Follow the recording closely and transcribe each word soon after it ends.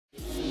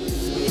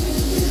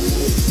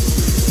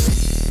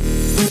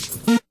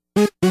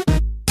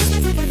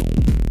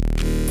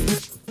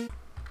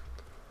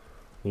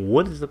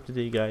What is up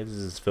today, guys? This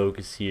is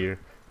Focus here,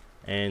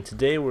 and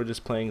today we're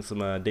just playing some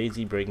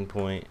DayZ Breaking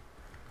Point.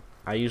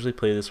 I usually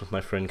play this with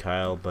my friend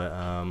Kyle, but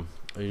I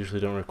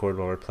usually don't record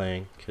while we're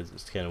playing because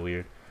it's kind of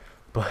weird.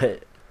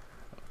 But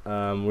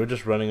we're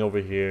just running over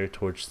here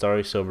towards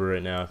Starry Sober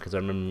right now because I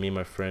remember me and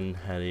my friend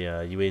had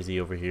a UAZ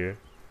over here.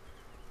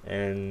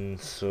 And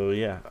so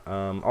yeah,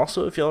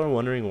 also if y'all are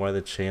wondering why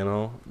the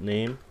channel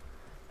name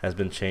has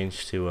been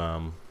changed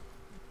to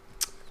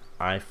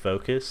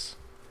RiNOFocus,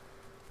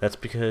 that's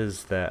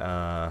because that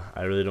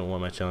I really don't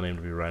want my channel name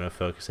to be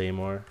RiNOFocus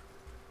anymore,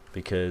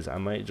 because I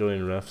might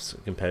join Ruff's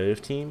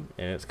competitive team,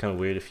 and it's kind of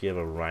weird if you have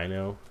a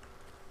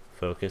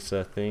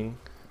RiNOFocus thing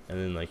and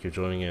then like you're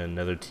joining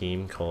another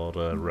team called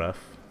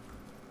Ruff.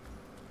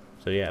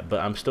 So yeah, but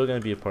I'm still gonna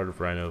be a part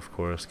of Rhino, of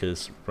course,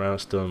 because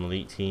Rhino's still an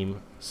elite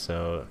team.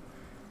 So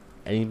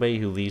anybody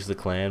who leaves the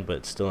clan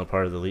but still a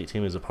part of the elite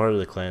team is a part of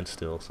the clan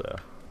still. So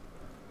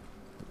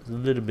it's a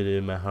little bit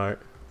in my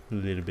heart, a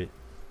little bit.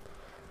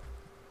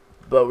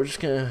 But we're just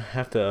gonna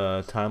have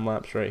to time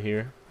lapse right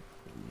here,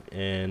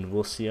 and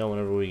we'll see y'all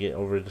whenever we get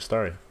over to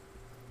Starry.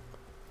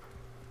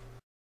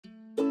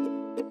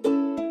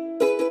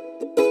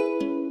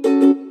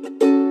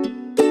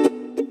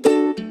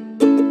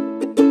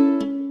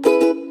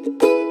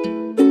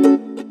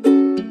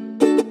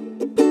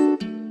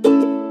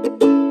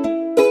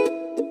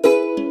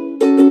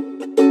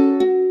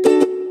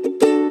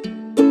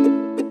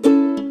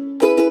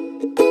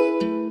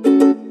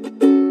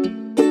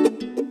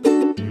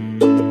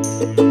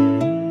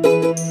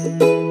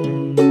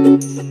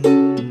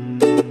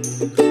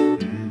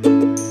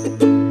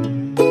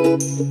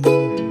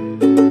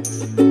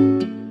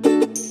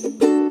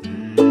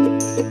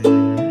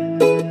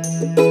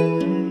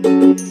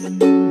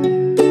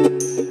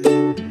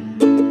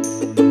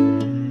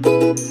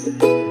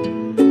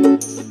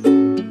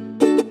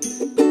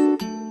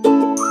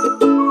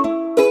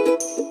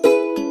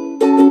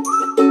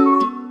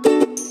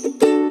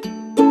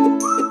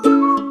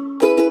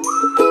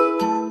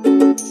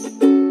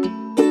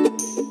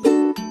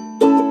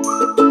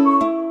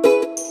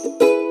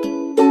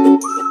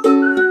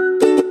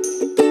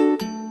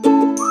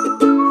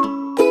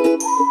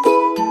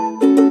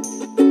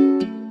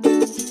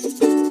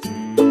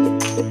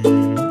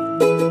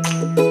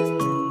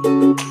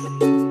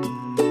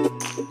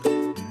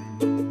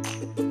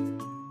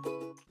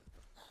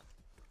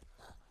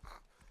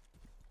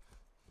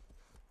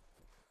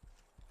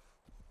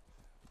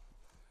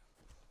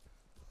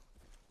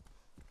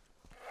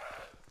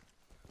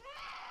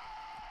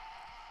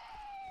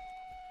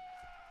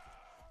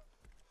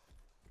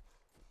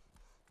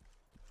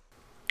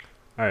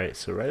 Alright,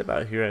 so right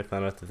about here I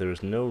found out that there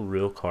was no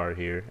real car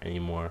here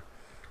anymore.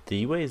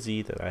 The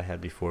UAZ that I had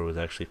before was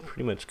actually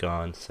pretty much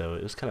gone, so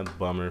it was kind of a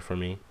bummer for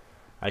me.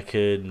 I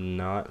could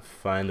not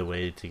find a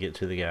way to get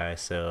to the guy,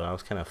 so I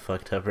was kind of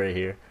fucked up right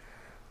here.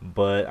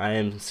 But I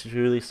am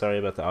truly sorry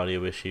about the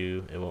audio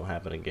issue. It won't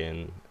happen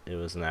again. It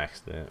was an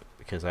accident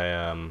because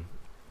I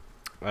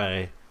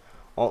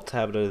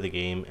alt-tabbed out of the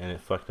game and it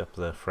fucked up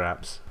the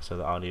fraps, so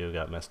the audio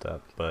got messed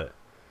up. But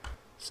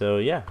so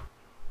yeah.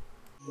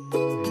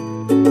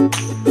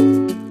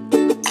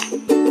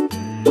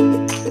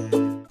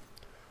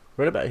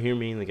 Right about here,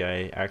 me and the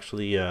guy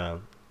actually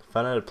found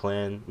out a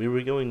plan. We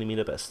were going to meet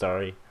up at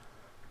Starry,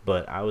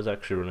 but I was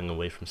actually running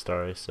away from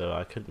Starry, so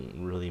I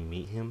couldn't really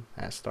meet him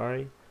at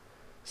Starry.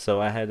 So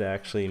I had to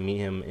actually meet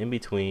him in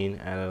between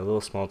at a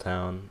little small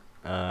town.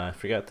 I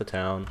forgot the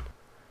town,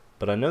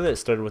 but I know that it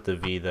started with a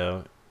V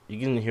though. You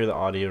can hear the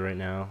audio right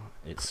now.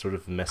 It's sort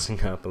of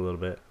messing up a little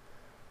bit.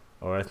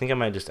 Or I think I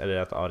might just edit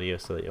out the audio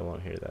so that you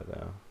won't hear that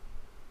though.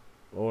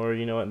 Or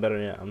you know what, better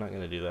yet, I'm not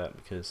going to do that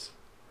because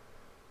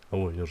I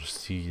want you to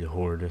see the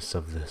horrorness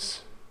of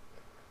this.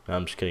 No,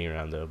 I'm just kidding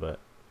around though, but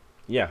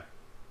yeah.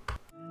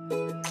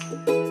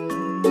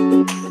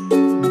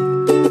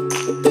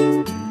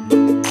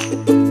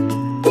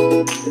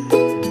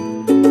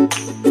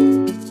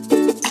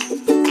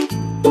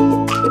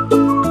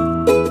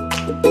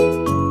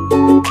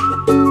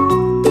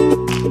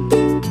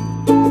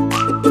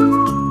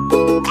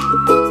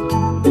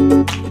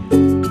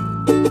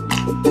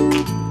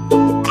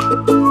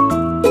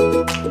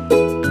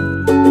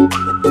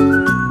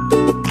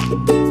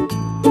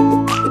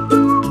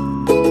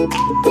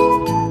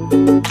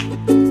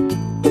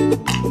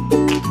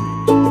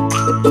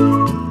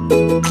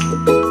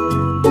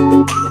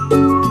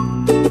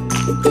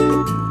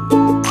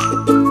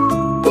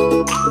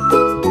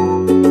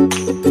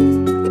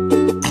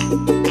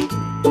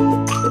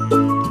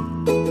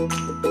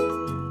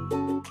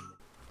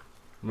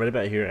 Right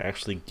about here, I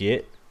actually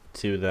get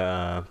to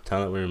the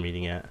town that we were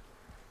meeting at,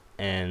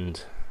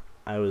 and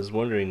I was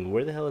wondering,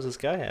 where the hell is this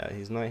guy at?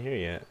 He's not here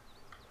yet.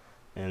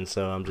 And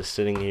so I'm just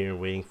sitting here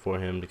waiting for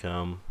him to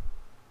come,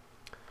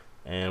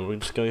 and we're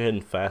just going to go ahead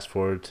and fast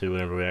forward to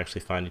whenever we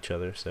actually find each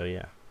other. So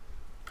yeah.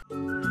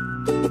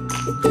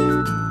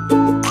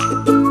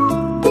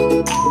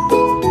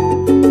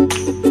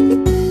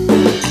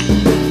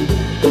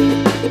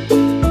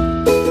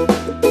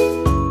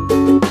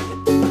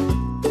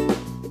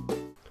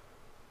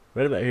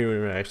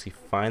 actually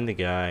find the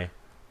guy.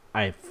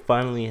 I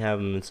finally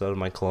have him inside of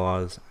my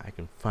claws. I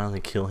can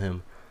finally kill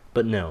him.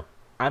 But no,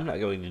 I'm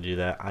not going to do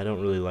that. I don't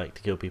really like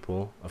to kill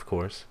people, of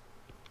course.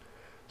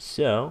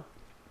 So,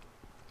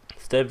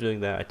 instead of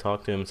doing that, I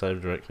talk to him inside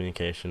of direct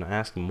communication. I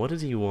ask him, what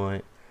does he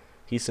want?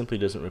 He simply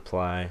doesn't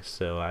reply,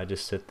 so I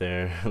just sit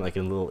there like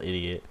a little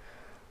idiot,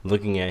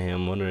 looking at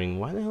him, wondering,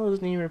 why the hell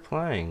isn't he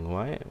replying?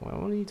 Why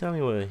won't he tell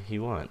me what he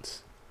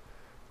wants?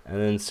 And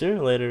then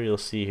sooner or later, you'll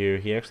see here,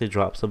 he actually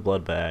drops a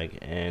blood bag,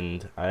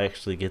 and I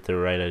actually get the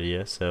right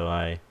idea, so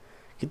I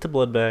get the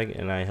blood bag,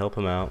 and I help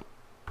him out.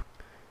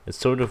 It's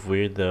sort of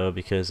weird, though,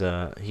 because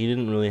he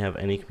didn't really have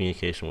any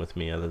communication with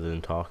me other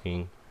than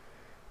talking,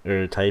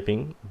 or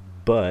typing,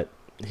 but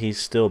he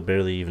still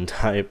barely even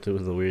typed. It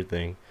was a weird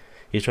thing.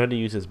 He tried to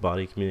use his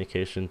body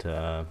communication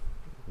to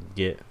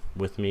get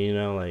with me, you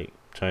know, like,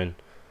 try and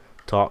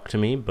talk to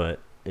me, but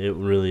I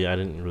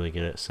didn't really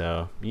get it,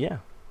 so, yeah.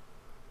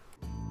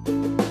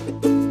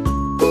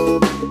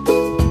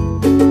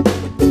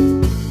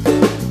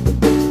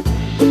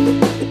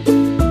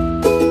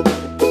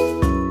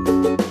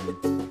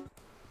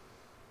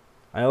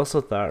 I also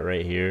thought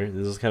right here,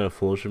 this is kind of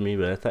foolish of me,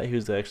 but I thought he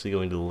was actually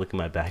going to look at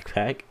my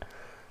backpack,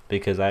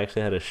 because I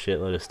actually had a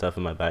shitload of stuff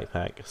in my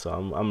backpack, so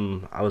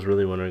I was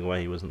really wondering why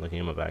he wasn't looking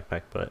at my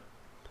backpack, but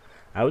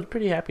I was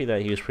pretty happy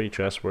that he was pretty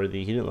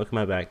trustworthy. He didn't look at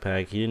my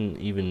backpack. He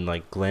didn't even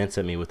like glance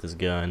at me with his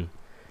gun.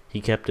 He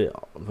kept it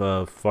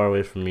far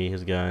away from me,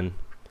 his gun.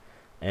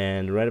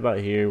 And right about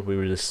here,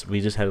 we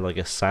just had like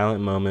a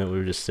silent moment. We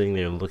were just sitting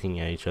there looking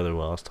at each other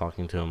while I was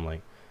talking to him,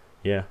 like,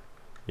 yeah,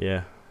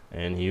 yeah,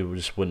 and he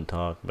just wouldn't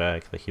talk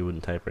back, like he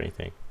wouldn't type or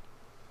anything.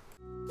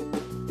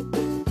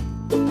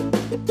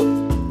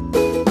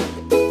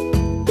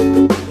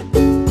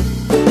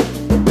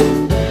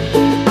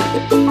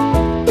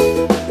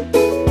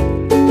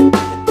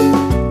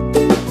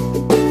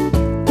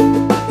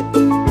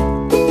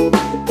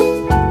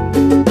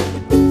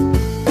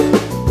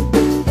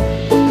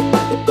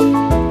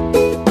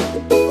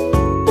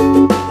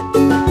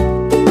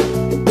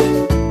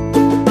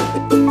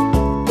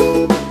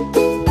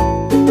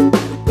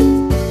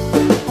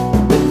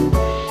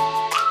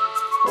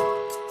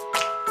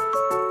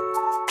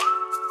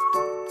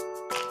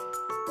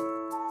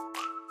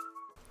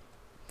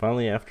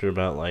 Finally, after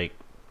about like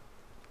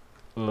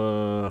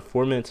 4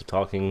 minutes of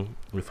talking,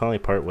 we finally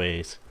part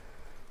ways,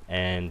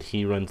 and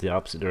he runs the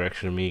opposite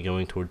direction of me,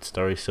 going towards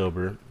Starry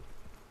Silver,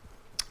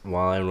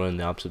 while I run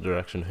the opposite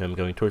direction of him,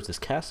 going towards this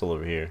castle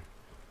over here.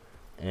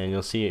 And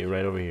you'll see it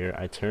right over here.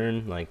 I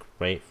turn like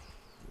right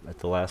at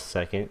the last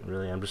second.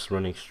 Really, I'm just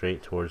running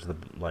straight towards the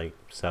like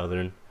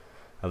southern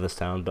of this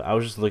town. But I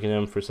was just looking at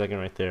him for a second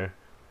right there.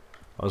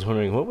 I was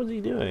wondering, what was he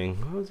doing?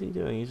 What was he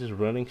doing? He's just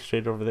running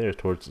straight over there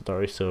towards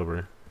Starry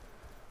Silver.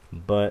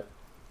 But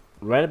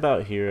right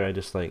about here, I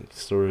just like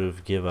sort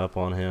of give up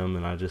on him,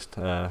 and I just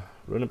run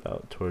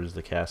about towards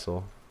the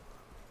castle.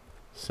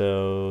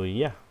 So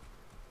yeah.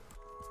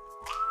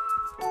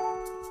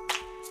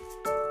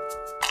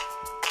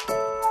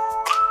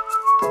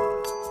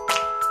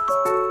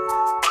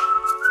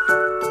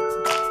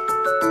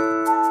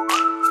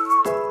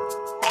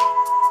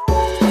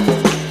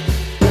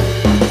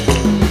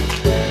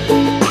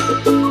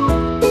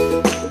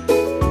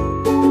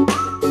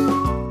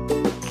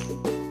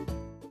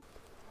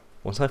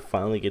 Once I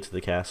finally get to the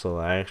castle,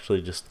 I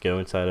actually just go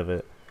inside of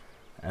it,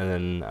 and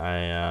then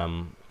I,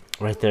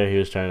 right there he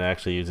was trying to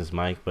actually use his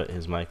mic, but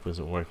his mic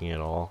wasn't working at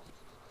all.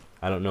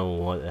 I don't know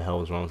what the hell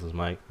was wrong with his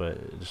mic, but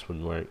it just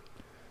wouldn't work.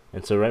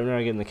 And so right when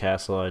I get in the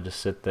castle, I just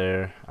sit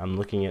there, I'm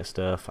looking at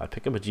stuff, I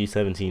pick up a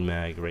G17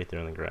 mag right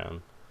there on the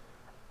ground,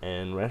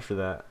 and right after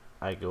that,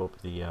 I go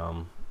up the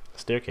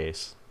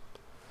staircase,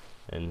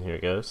 and here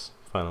it goes,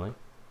 finally.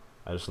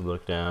 I just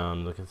look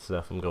down, look at the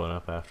stuff I'm going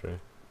up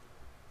after.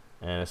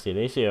 And I see an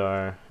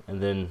ACR,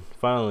 and then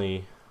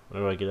finally,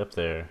 whenever I get up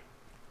there,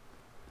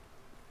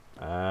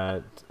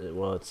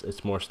 well,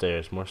 it's more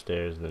stairs,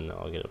 then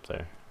I'll get up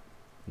there.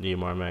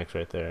 DMR max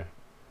right there,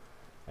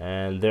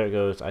 and there it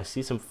goes. I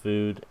see some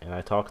food, and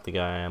I talk to the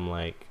guy. I'm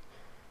like,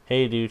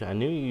 "Hey, dude, I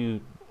knew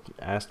you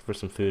asked for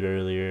some food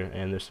earlier,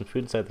 and there's some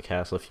food inside the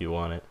castle if you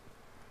want it.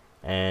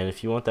 And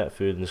if you want that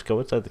food, then just go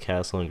inside the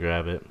castle and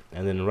grab it."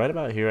 And then right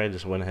about here, I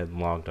just went ahead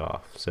and logged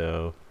off.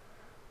 So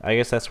I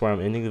guess that's where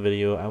I'm ending the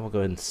video. I will go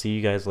ahead and see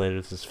you guys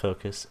later. This is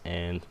Focus,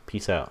 and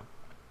peace out.